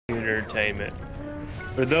entertainment.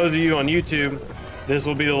 For those of you on YouTube, this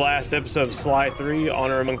will be the last episode of Sly 3,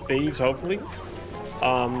 Honor Among Thieves, hopefully.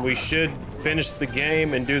 We should finish the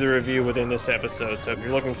game and do the review within this episode, so if you're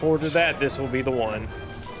looking forward to that, this will be the one.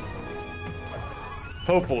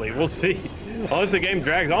 Hopefully, we'll see. Unless the game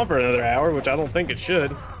drags on for another hour, which I don't think it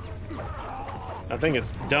should. I think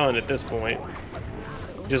it's done at this point.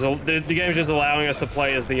 Just the game's just allowing us to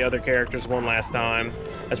play as the other characters one last time.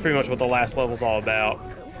 That's pretty much what the last level's all about.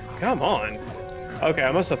 Come on. Okay,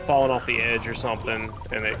 I must have fallen off the edge or something,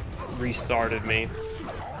 and it restarted me.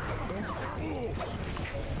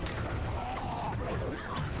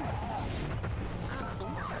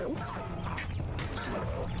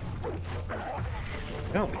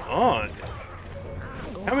 Come on.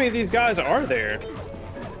 How many of these guys are there?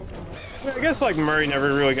 I guess, like, Murray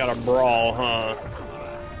never really got a brawl, huh?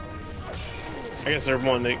 I guess they're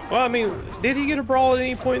one that... Well, I mean, did he get a brawl at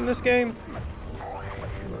any point in this game?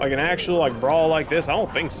 Like an actual, like, brawl like this? I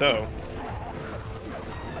don't think so.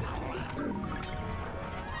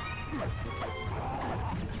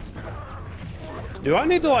 Do I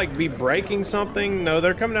need to, like, be breaking something? No,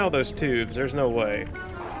 they're coming out of those tubes. There's no way.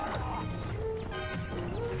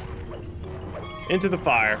 Into the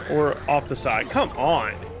fire, or off the side. Come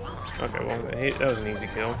on! Okay, well, that was an easy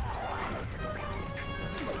kill.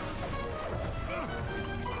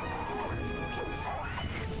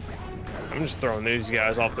 I'm just throwing these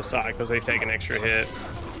guys off the side because they take an extra hit.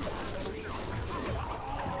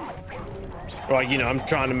 Like, you know, I'm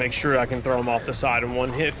trying to make sure I can throw them off the side in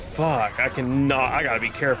one hit. Fuck, I cannot. I gotta be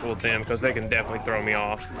careful with them because they can definitely throw me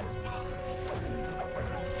off.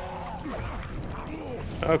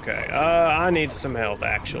 Okay, I need some health,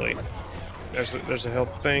 actually. There's a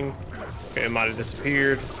health thing. Okay, it might have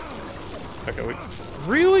disappeared. Okay,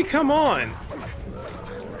 really? Come on!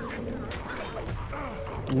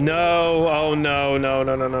 No! Oh no! No!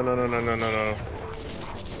 No! No! No! No! No! No! No! No!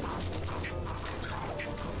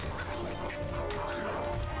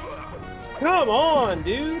 Come on,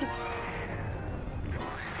 dude!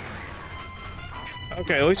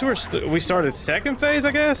 Okay, at least we started second phase,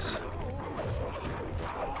 I guess.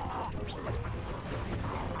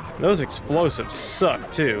 Those explosives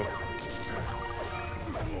suck too.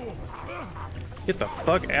 Get the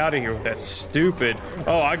fuck out of here with that stupid,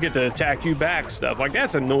 oh, I get to attack you back stuff. Like,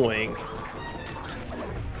 that's annoying.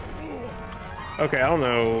 Okay, I don't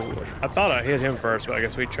know. I thought I hit him first, but I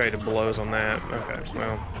guess we traded blows on that. Okay,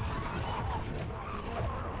 well.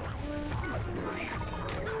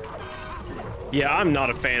 Yeah, I'm not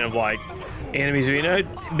a fan of, like, enemies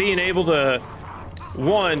being able to,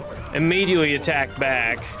 one, immediately attack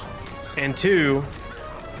back, and two,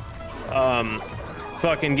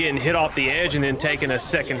 fucking getting hit off the edge and then taking a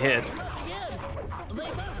second hit.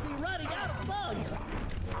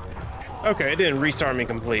 Okay, it didn't restart me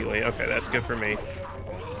completely. Okay, that's good for me.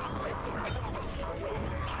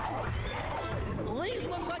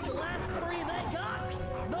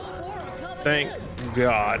 Thank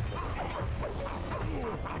God.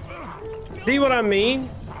 See what I mean?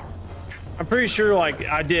 I'm pretty sure, like,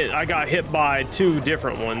 I got hit by two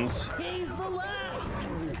different ones.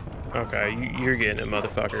 Okay, you're getting it,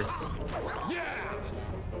 motherfucker. Yeah,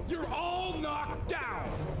 you're all knocked down.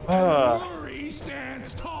 Murray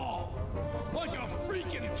stands tall, like a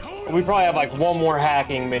freaking totem. We probably have like one more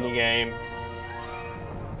hacking mini game.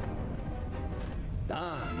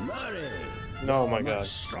 Murray. Oh my God.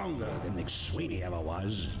 Stronger than McSweeney ever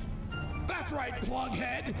was. That's right,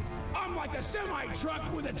 plughead. I'm like a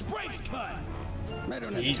semi-truck with its brakes cut. I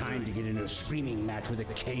don't have time to get into a screaming match with a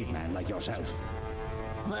caveman like yourself.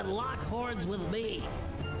 Then lock horns with me.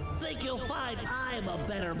 Think you'll find I'm a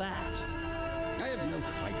better match. I have no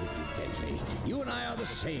fight with you, Bentley. You and I are the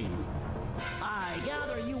same. I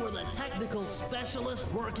gather you were the technical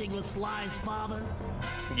specialist working with Sly's father?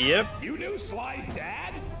 Yep. You knew Sly's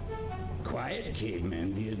dad? Quiet,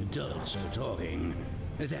 caveman. The adults are talking.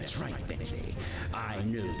 That's right, Bentley. I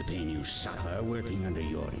know the pain you suffer working under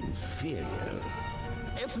your inferior.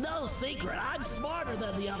 It's no secret. I'm smarter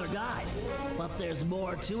than the other guys. But there's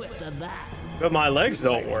more to it than that. But my legs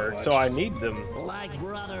don't work, so I need them. Like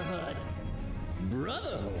brotherhood.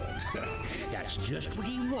 Brotherhood? That's just what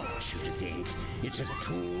he wants you to think. It's a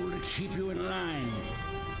tool to keep you in line.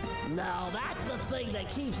 Now that's the thing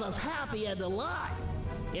that keeps us happy and alive.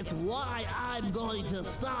 It's why I'm going to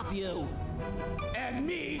stop you. And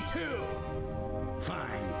me too.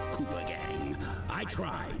 Fine, Cooper Gang. I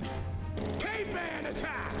tried. Caveman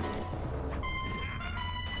attack!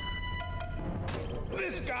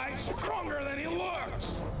 This guy's stronger than he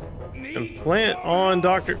looks. Implant on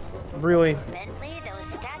Dr. Really? Bentley, those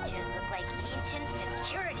statues look like ancient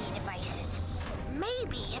security devices.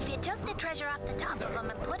 Maybe if If you took the treasure off the top of them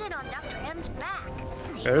and put it on Dr. M's back.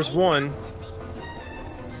 There's one.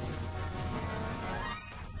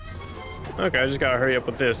 Okay, I just gotta hurry up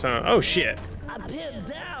with this, huh? Oh shit! I'm pinned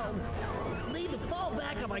down. Need to fall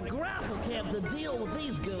back on my grapple cam to deal with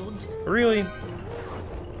these goons. Really?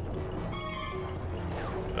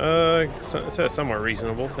 It says somewhere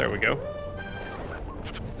reasonable. There we go.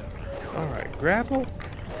 Alright, grapple?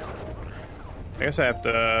 I guess I have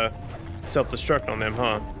to self-destruct on them,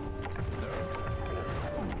 huh?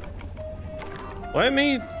 Let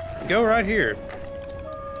me go right here.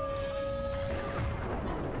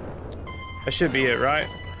 That should be it, right?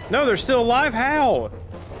 No, they're still alive? How?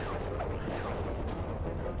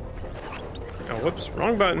 Oh, whoops,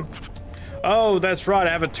 wrong button. Oh, that's right, I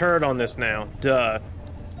have a turret on this now. Duh.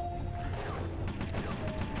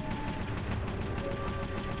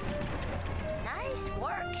 Nice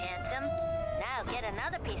work, handsome. Now get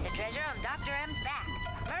another piece of treasure on Dr. M's back.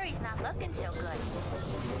 Murray's not looking so good.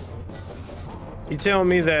 You telling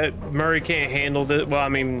me that Murray can't handle this? Well, I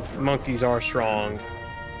mean, monkeys are strong.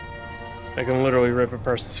 They can literally rip a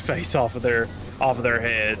person's face off of their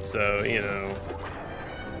head, so, you know.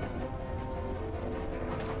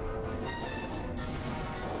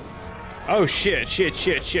 Oh shit, shit.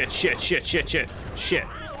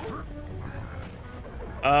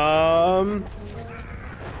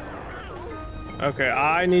 Okay,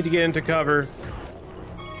 I need to get into cover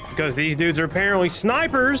because these dudes are apparently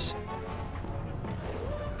snipers.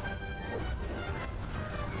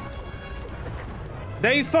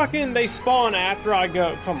 They spawn after I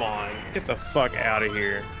go. Come on, get the fuck out of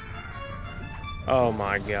here. Oh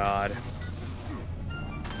my god.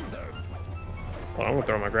 Well, I'm gonna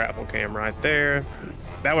throw my grapple cam right there.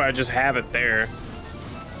 That way I just have it there.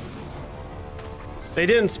 They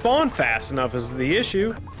didn't spawn fast enough is the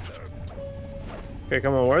issue. Okay,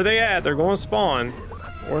 come on, where are they at? They're going to spawn.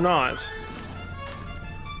 Or not.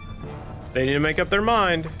 They need to make up their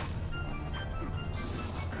mind.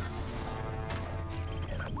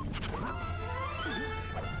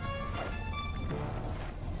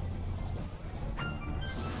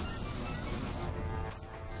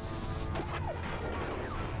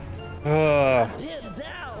 Pinned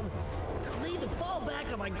down. Need to fall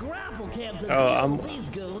back on my grapple cam to Oh, deal with these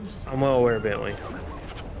goons. I'm well aware, Bentley.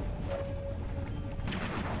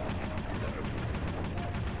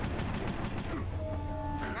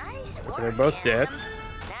 Nice work, Okay, they're both dead. handsome.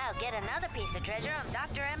 Now get another piece of treasure on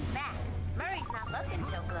Dr. M's back. Murray's not looking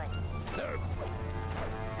so good.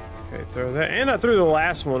 Okay, throw that. And I threw the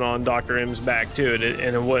last one on Dr. M's back too, and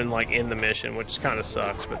it wouldn't like end the mission, which kind of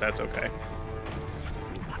sucks, but that's okay.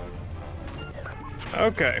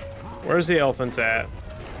 Okay, where's the elephants at?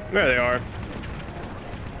 There they are.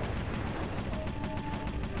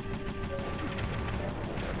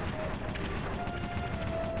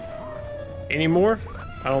 Any more?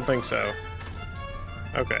 I don't think so.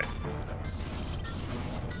 Okay.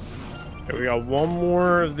 Okay, we got one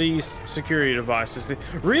more of these security devices.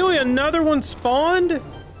 Really? Another one spawned?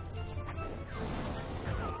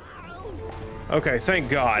 Okay, thank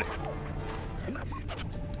God.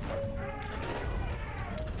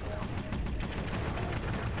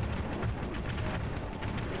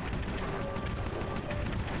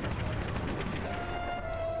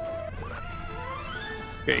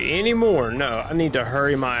 Okay, any more? No, I need to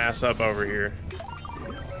hurry my ass up over here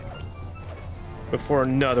before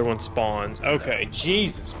another one spawns. Okay,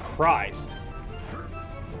 Jesus Christ.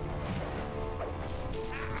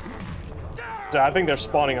 So I think they're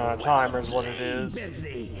spawning on a timer is what it is.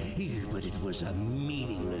 Bentley, but it was a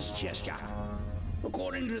meaningless gesture.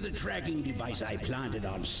 According to the tracking device I planted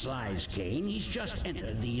on Sly's cane, he's just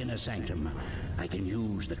entered the inner sanctum. I can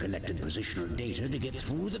use the collected positional data to get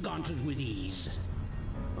through the gauntlet with ease.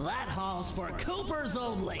 That hall's for Coopers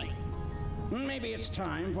only. Maybe it's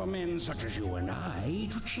time for men such as you and I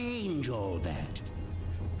to change all that.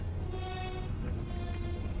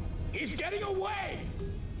 He's getting away!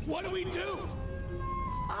 What do we do?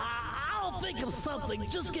 I'll think of something.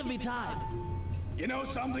 Just give me time. You know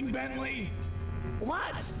something, Bentley?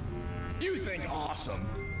 What? You think awesome.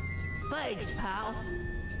 Thanks, pal.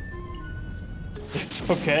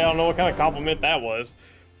 Okay, I don't know what kind of compliment that was.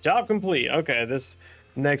 Job complete. Okay, this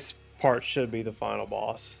next part should be the final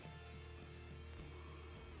boss.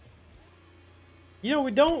 You know,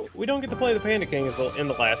 we don't get to play the Panda King in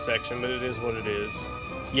the last section, but it is what it is.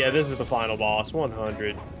 Yeah, this is the final boss,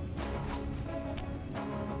 100.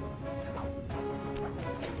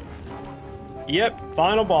 Yep,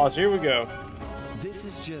 final boss, here we go. This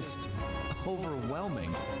is just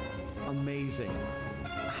overwhelming. Amazing.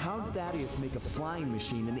 How did Thaddeus make a flying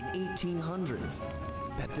machine in the 1800s?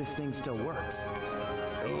 Bet this thing still works.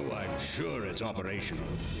 Oh, I'm sure it's operational.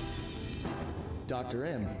 Dr.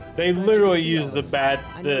 M. They glad you literally could see used all the this. bad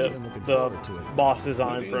I know you've been looking forward to it. boss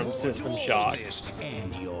design from Looking System forward to Shock. all this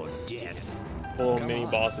and your death. Little Come mini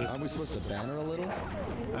on, bosses. Aren't we supposed to banter a little?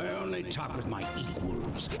 I only talk with my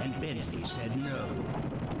equals, and Bentley said no.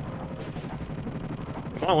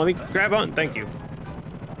 Come on, let me grab on. Thank you.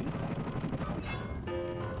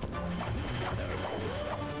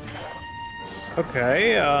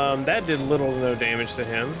 Okay, that did little to no damage to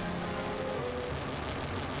him.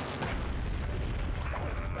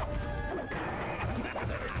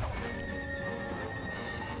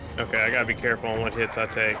 Okay, I gotta be careful on what hits I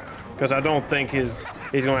take, because I don't think he's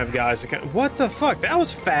gonna have guys to come. What the fuck? That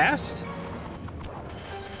was fast.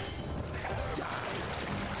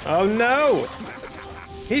 Oh no!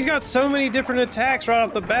 He's got so many different attacks right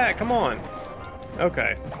off the bat. Come on.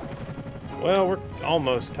 Okay. Well, we're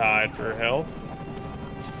almost tied for health.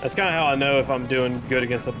 That's kind of how I know if I'm doing good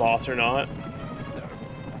against the boss or not.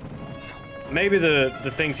 Maybe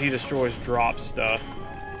the things he destroys drop stuff.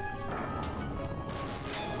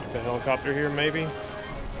 The helicopter here, maybe?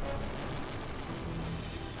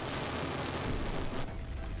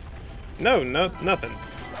 No, nothing.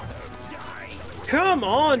 Come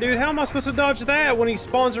on, dude. How am I supposed to dodge that when he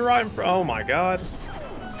spawns it right in front? Oh my god.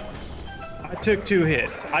 I took 2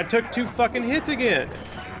 hits. I took 2 fucking hits again.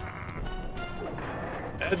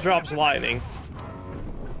 That drops lightning.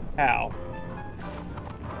 How?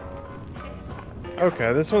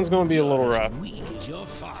 Okay, this one's gonna be a little rough. Weak as your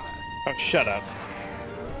father. Oh, shut up.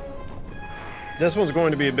 This one's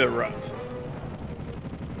going to be a bit rough.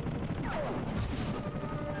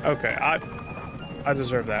 Okay, I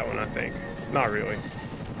deserve that one, I think. Not really.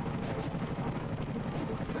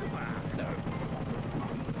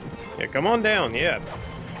 Yeah, come on down, yeah.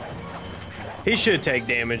 He should take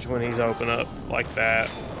damage when he's open up like that.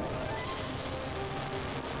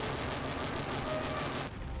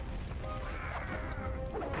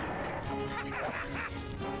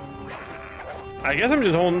 I guess I'm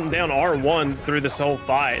just holding down R1 through this whole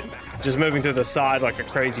fight. Just moving to the side like a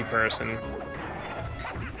crazy person.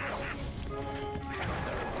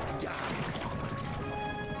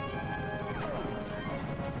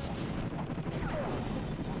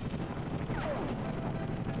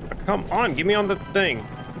 Come on, get me on the thing.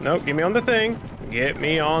 Nope, get me on the thing. Get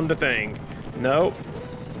me on the thing. Nope.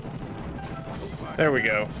 There we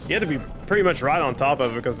go. You had to be pretty much right on top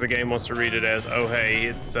of it because the game wants to read it as, oh hey,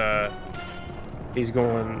 it's he's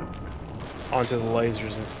going onto the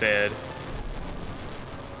lasers instead.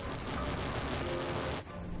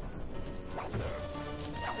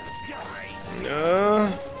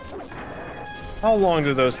 How long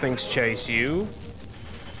do those things chase you?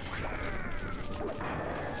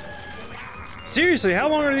 Seriously, how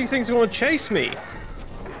long are these things going to chase me?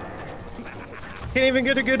 Can't even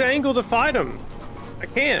get a good angle to fight them. I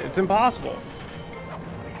can't. It's impossible.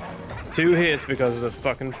 2 hits because of the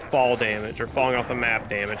fucking fall damage or falling off the map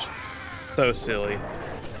damage. So silly.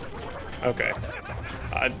 Okay.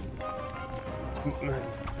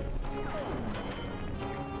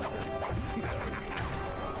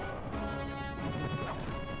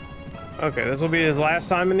 Okay, this will be his last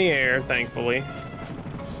time in the air, thankfully.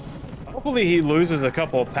 Hopefully he loses a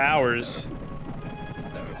couple of powers.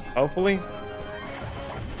 Hopefully.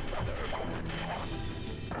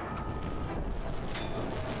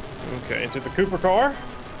 Okay, into the Cooper car.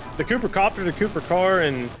 The Cooper copter, the Cooper car,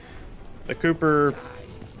 and the Cooper,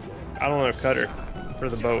 I don't know, cutter for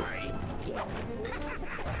the boat.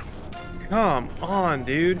 Come on,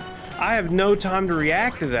 dude. I have no time to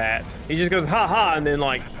react to that. He just goes, ha ha, and then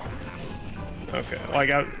like, okay,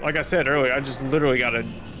 like I said earlier, I just literally gotta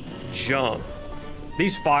jump.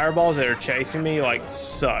 These fireballs that are chasing me like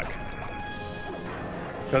suck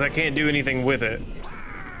because I can't do anything with it.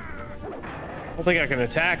 I don't think I can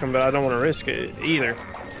attack them, but I don't want to risk it either.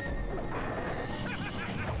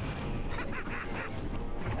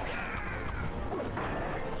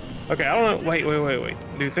 Okay, I don't know. Wait.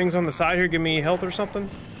 Do things on the side here give me health or something?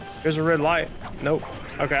 There's a red light. Nope.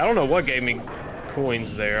 Okay, I don't know what gave me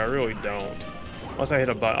coins there. I really don't. Unless I hit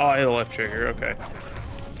a button. Oh, I hit the left trigger. Okay.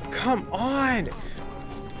 Come on!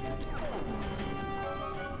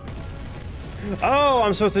 Oh,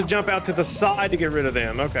 I'm supposed to jump out to the side to get rid of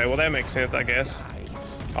them. Okay, well that makes sense, I guess.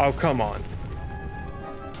 Oh, come on.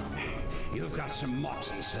 You've got some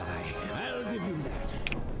moxie, Sly. I'll give you that.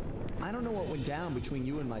 I don't know what went down between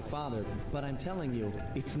you and my father, but I'm telling you,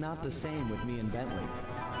 it's not the same with me and Bentley.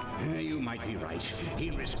 You might be right.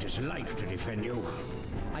 He risked his life to defend you.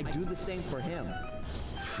 I do the same for him.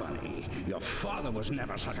 funny. Your father was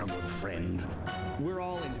never such a good friend. We're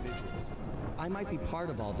all individuals. I might be part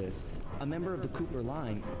of all this, a member of the Cooper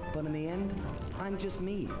line, but in the end, I'm just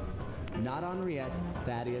me. Not Henriette,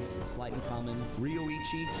 Thaddeus, Slight and Common,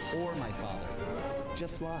 Ryoichi, or my father.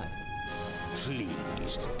 Just Sly.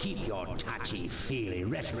 Please, keep your touchy-feely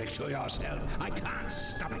rhetoric to yourself. I can't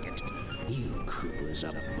stomach it. You Coopers,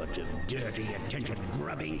 a bunch of dirty,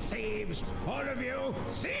 attention-grubbing thieves! All of you,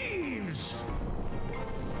 thieves!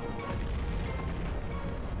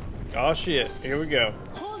 Oh shit, here we go.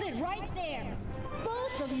 Hold it right there!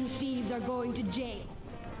 Both of you thieves are going to jail.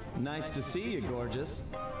 Nice to see you, gorgeous.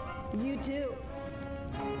 You too.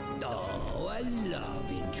 Oh, a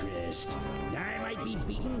love interest. I might be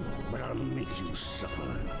beaten, but I'll make you suffer.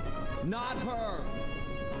 Not her!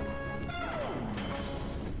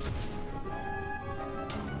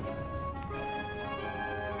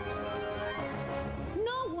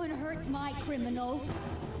 No one hurt my criminal.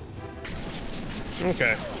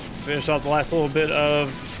 Okay, finish off the last little bit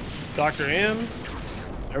of Dr. M.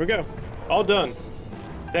 There we go. All done.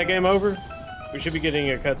 Is that game over? We should be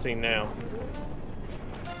getting a cutscene now.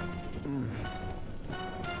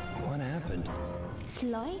 What happened?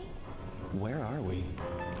 Sly? Where are we?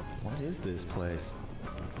 What is this place?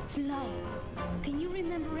 Sly, can you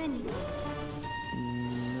remember anything?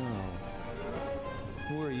 No.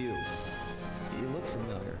 Who are you? You look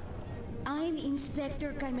familiar. I'm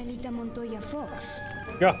Inspector Carmelita Montoya Fox.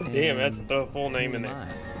 God damn, that's the full name in there.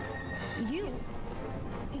 You're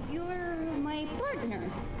my partner,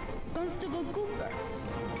 Constable Cooper.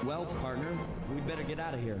 Well, partner, we'd better get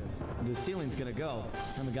out of here. The ceiling's gonna go.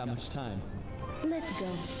 Haven't got much time. Let's go.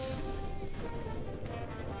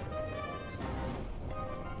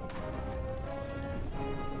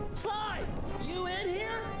 Sly! You in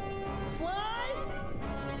here? Sly?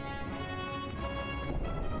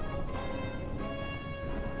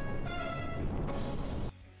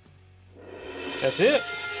 That's it.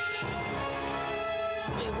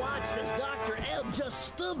 We watched as Dr. M just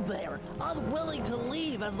stood there, unwilling to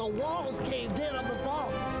leave as the walls caved in on the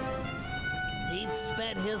vault. He'd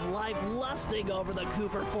spent his life lusting over the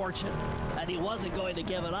Cooper fortune, and he wasn't going to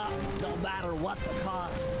give it up, no matter what the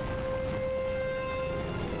cost.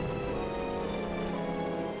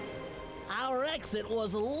 Our exit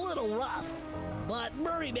was a little rough, but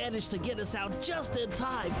Murray managed to get us out just in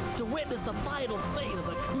time to witness the final fate of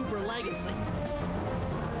the Cooper legacy.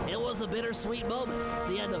 It was a bittersweet moment.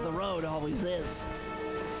 The end of the road always is.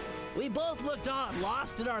 We both looked on,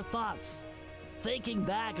 lost in our thoughts, thinking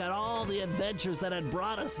back on all the adventures that had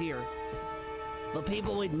brought us here. The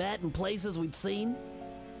people we'd met and places we'd seen.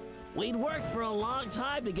 We'd worked for a long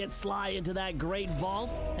time to get Sly into that great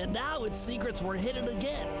vault, and now its secrets were hidden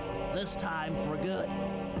again, this time for good.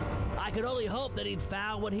 I could only hope that he'd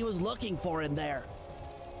found what he was looking for in there.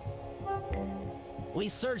 We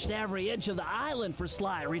searched every inch of the island for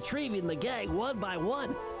Sly, retrieving the gang one by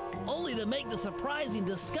one, only to make the surprising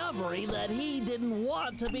discovery that he didn't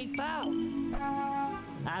want to be found.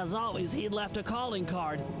 As always, he'd left a calling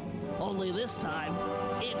card, only this time,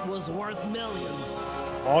 it was worth millions.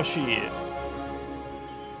 Oh shit.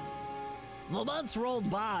 The months rolled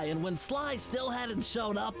by, and when Sly still hadn't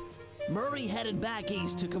shown up, Murray headed back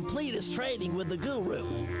east to complete his training with the Guru.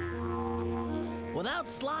 Without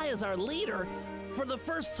Sly as our leader, for the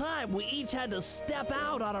first time, we each had to step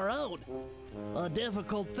out on our own. A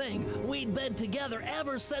difficult thing. We'd been together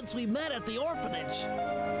ever since we met at the orphanage.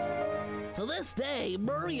 To this day,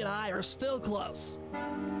 Murray and I are still close.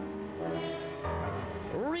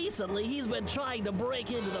 Recently, he's been trying to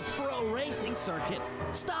break into the pro racing circuit,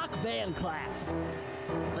 stock van class.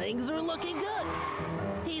 Things are looking good.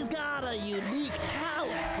 He's got a unique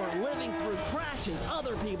talent for living through crashes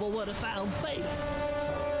other people would have found fatal.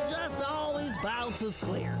 Just always bounces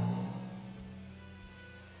clear.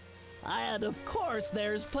 And of course,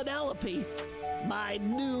 there's Penelope, my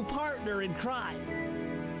new partner in crime.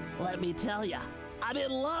 Let me tell ya, I'm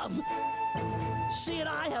in love. She and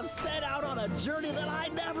I have set out on a journey that I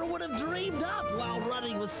never would have dreamed up while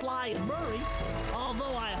running with Sly and Murray,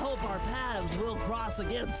 although I hope our paths will cross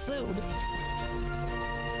again soon.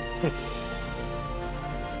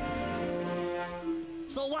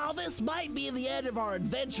 So while this might be the end of our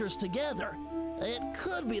adventures together, it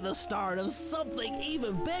could be the start of something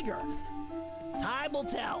even bigger. Time will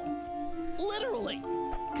tell. Literally,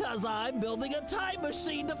 because I'm building a time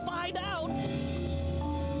machine to find out.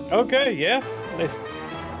 Okay, yeah.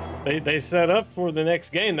 They set up for the next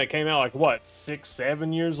game that came out like what,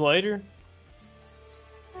 6-7 years later?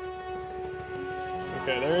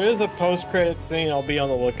 Okay, there is a post-credit scene I'll be on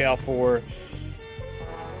the lookout for.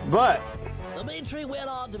 But Dimitri went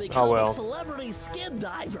on to become well. a celebrity skin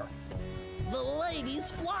diver. The ladies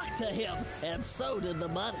flocked to him, and so did the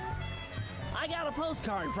money. I got a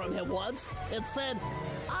postcard from him once. It said,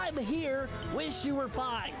 "I'm here, wish you were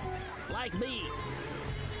fine. Like me."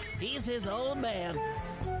 He's his own man.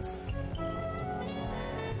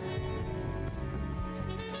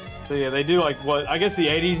 So yeah, they do like what I guess the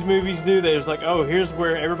 80s movies do. They're just like, oh, here's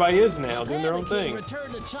where everybody is now, doing their own thing. He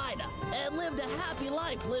returned to China and lived a happy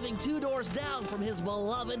life living 2 doors down from his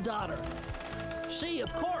beloved daughter. She,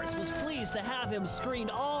 of course, was pleased to have him screen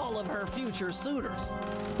all of her future suitors.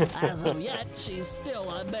 As of yet, she's still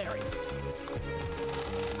unmarried.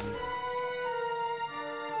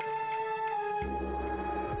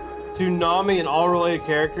 Toonami and all related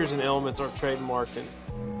characters and elements are trademarked.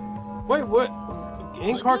 Wait, what?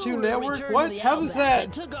 In Cartoon Network? What? How does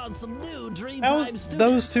that? Took on some new How Dreamtime is students,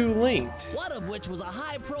 those two linked? one of which was a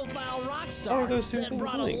high-profile rock How star are those two that things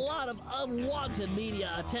brought a linked? lot of unwanted media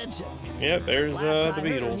attention. Yep, there's Last the I heard,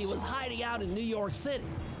 he Beatles. was hiding out in New York City.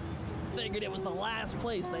 Figured it was the last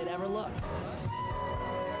place they'd ever look.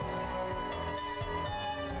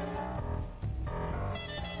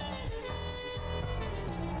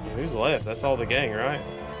 Who's left? That's all the gang, right?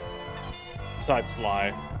 Besides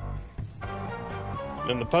Sly.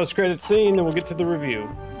 Then the post-credit scene, then we'll get to the review.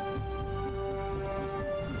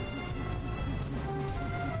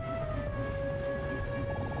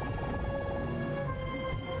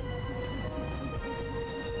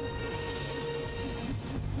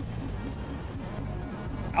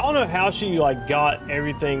 I don't know how she like got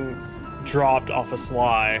everything dropped off of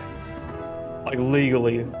Sly, like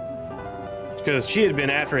legally, because she had been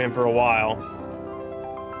after him for a while.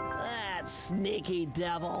 That sneaky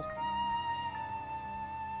devil.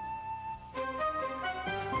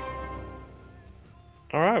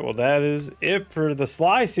 All right, well that is it for the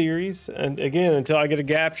Sly series, and again, until I get a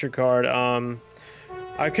capture card,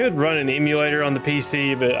 I could run an emulator on the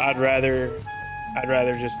PC, but I'd rather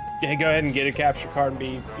just go ahead and get a capture card and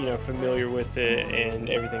be, you know, familiar with it and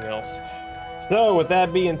everything else. So with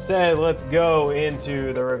that being said, let's go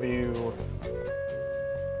into the review.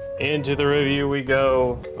 Into the review we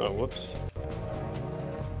go. Oh, whoops.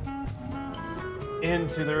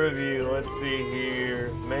 Into the review. Let's see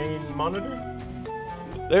here. Main monitor.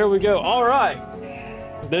 There we go. All right.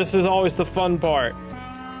 This is always the fun part.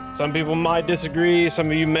 Some people might disagree. Some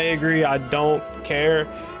of you may agree. I don't care.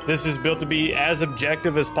 This is built to be as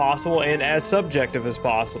objective as possible and as subjective as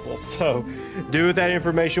possible. So do with that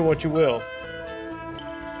information what you will.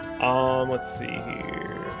 Let's see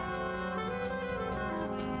here.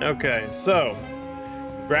 Okay, so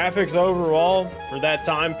graphics overall for that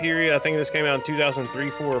time period, I think this came out in 2003,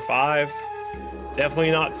 4, or 5.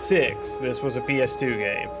 Definitely not 6. This was a PS2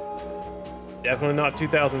 game. Definitely not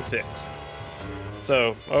 2006.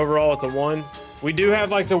 So overall, it's a 1. We do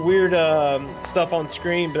have like some weird stuff on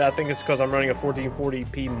screen, but I think it's because I'm running a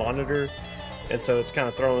 1440p monitor, and so it's kind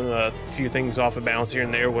of throwing a few things off of balance here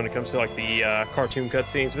and there when it comes to like the cartoon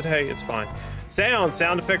cutscenes. But hey, it's fine. Sound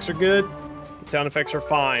effects are good. Sound effects are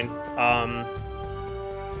fine. I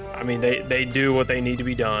mean, they do what they need to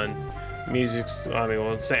be done. Music's, I mean,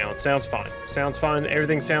 well, sounds fine. Sounds fine.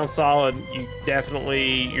 Everything sounds solid.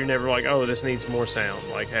 You're never like, oh, this needs more sound.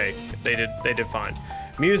 Like, hey, they did fine.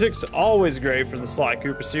 Music's always great for the Sly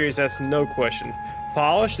Cooper series. That's no question.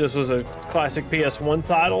 Polish. This was a classic PS1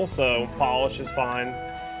 title, so polish is fine.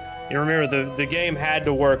 You remember the game had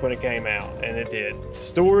to work when it came out, and it did.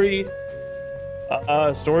 Story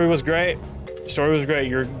was great. Story was great.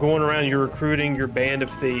 You're going around, you're recruiting your band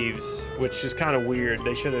of thieves, which is kind of weird.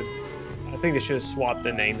 I think they should have swapped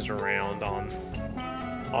the names around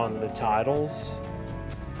on the titles.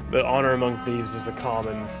 But honor among thieves is a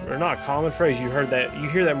common, or not a common phrase. You hear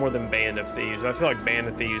that more than band of thieves. I feel like band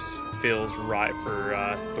of thieves feels right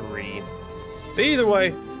for 3. But either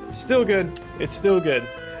way, still good. It's still good.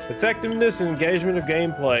 Effectiveness and engagement of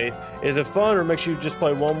gameplay. Is it fun or makes you just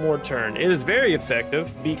play one more turn? It is very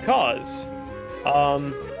effective because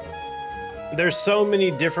there's so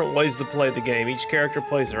many different ways to play the game. Each character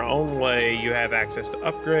plays their own way. You have access to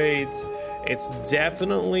upgrades. It's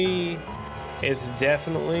definitely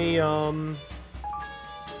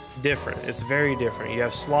different. It's very different. You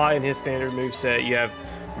have Sly and his standard moveset. You have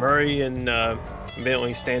Murray and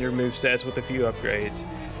Bentley standard movesets with a few upgrades.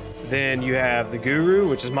 Then you have the Guru,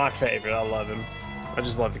 which is my favorite. I love him. I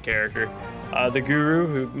just love the character. The Guru,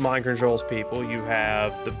 who mind controls people. You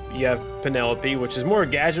have Penelope, which is more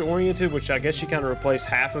gadget oriented, which I guess she kind of replaced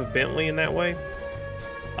half of Bentley in that way.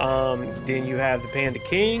 Then you have the Panda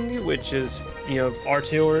King, which is, you know,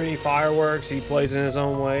 artillery, fireworks. He plays in his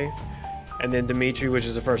own way. and then Dimitri, which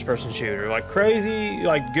is a first-person shooter. Like crazy,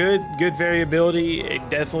 like good variability. It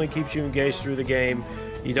definitely keeps you engaged through the game.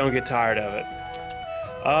 You don't get tired of it.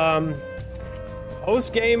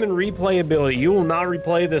 Post-game and replayability. You will not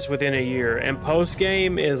replay this within a year. And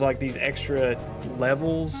post-game is like these extra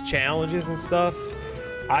levels, challenges, and stuff.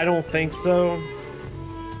 I don't think so.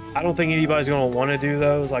 I don't think anybody's going to want to do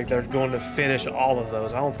those. Like they're going to finish all of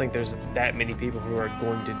those. I don't think there's that many people who are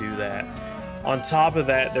going to do that. On top of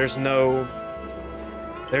that, there's no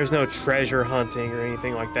treasure hunting or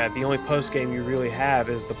anything like that. The only post-game you really have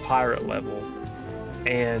is the pirate level.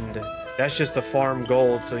 And that's just to farm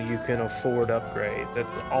gold so you can afford upgrades.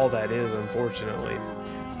 That's all that is, unfortunately.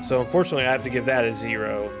 So unfortunately, I have to give that a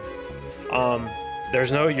 0.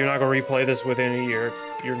 You're not going to replay this within a year.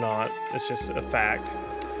 You're not. It's just a fact.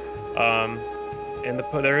 And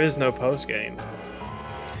there is no post game.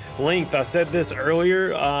 Length, I said this earlier,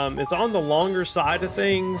 it's on the longer side of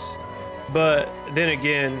things, but then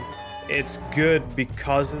again, it's good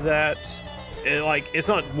because of that. It's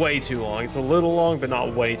not way too long. It's a little long, but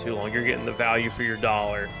not way too long. You're getting the value for your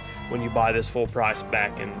dollar when you buy this full price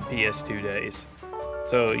back in PS2 days.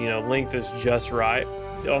 So, you know, length is just right.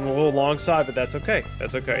 On the little long side, but that's okay.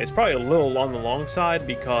 That's okay. It's probably a little on the long side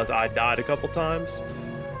because I died a couple times.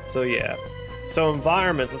 So, yeah. So,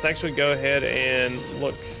 environments. Let's actually go ahead and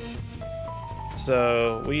look.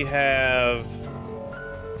 So, we have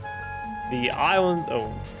the island.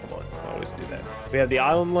 Oh, come on. I always do that. We have the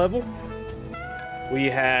island level. We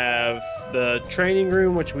have the training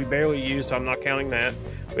room, which we barely use, so I'm not counting that.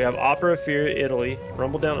 We have Opera Fear, Italy.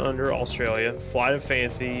 Rumble Down Under, Australia. Flight of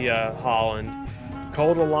Fancy, Holland.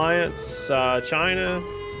 Cold Alliance, China.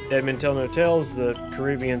 Edmonton Hotels, the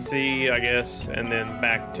Caribbean Sea, I guess, and then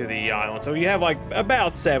back to the island. So you have like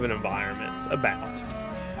about 7 environments, about.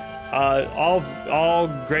 All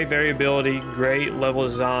great variability, great level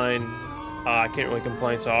design. I can't really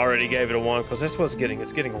complain, so I already gave it a 1 because that's what it's getting.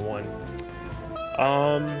 It's getting a 1.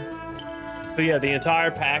 So yeah, the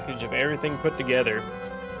entire package of everything put together.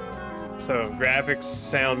 So graphics,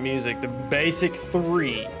 sound, music, the basic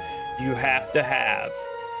 3 you have to have.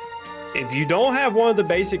 If you don't have one of the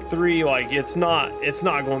basic 3, like it's not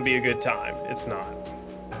going to be a good time. It's not.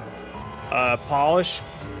 Polish.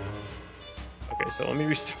 Okay, so let me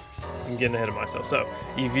restart. I'm getting ahead of myself. So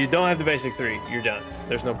if you don't have the basic 3, you're done.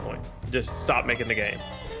 There's no point. Just stop making the game.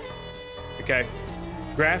 Okay.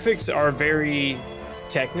 Graphics are very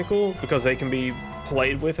technical because they can be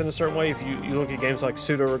played with in a certain way. If you look at games like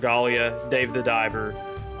Pseudo Regalia, Dave the Diver,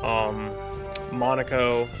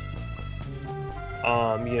 Monaco,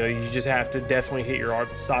 you know, you just have to definitely hit your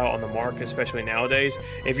art style on the mark, especially nowadays.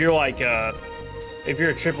 If you're like if you're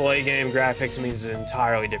a AAA game, graphics means an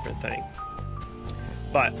entirely different thing.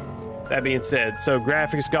 But that being said, so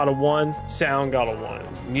graphics got a 1, sound got a 1,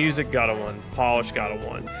 music got a 1, polish got a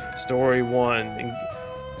 1, story 1,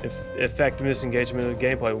 effectiveness, engagement, and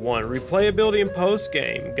gameplay 1, replayability and post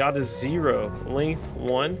game got a 0, length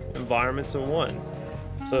 1, environments and 1.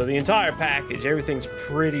 So the entire package, everything's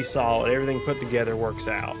pretty solid. Everything put together works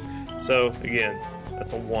out. So again,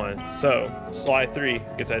 that's a 1. So Sly 3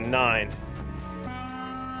 gets a 9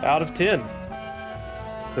 out of 10.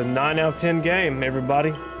 The 9 out of 10 game,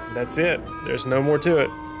 everybody. That's it. There's no more to it.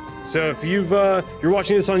 So if you're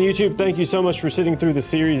watching this on YouTube, thank you so much for sitting through the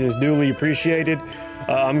series. It's duly appreciated.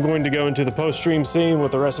 I'm going to go into the post-stream scene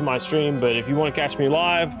with the rest of my stream, but if you want to catch me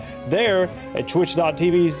live there at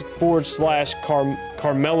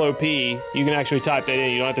twitch.tv/CarmelOP, you can actually type that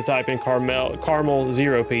in. You don't have to type in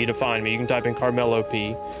Carmel0P to find me. You can type in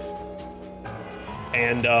CarmelOP,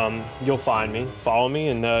 and you'll find me. Follow me,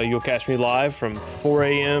 and you'll catch me live from 4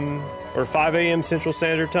 a.m. or 5 a.m. Central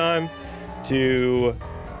Standard Time to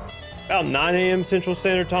about 9 a.m. Central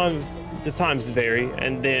Standard Time. The times vary,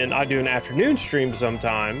 and then I do an afternoon stream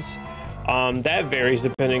sometimes. That varies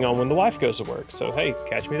depending on when the wife goes to work. So hey,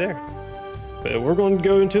 catch me there. But we're going to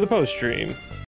go into the post stream.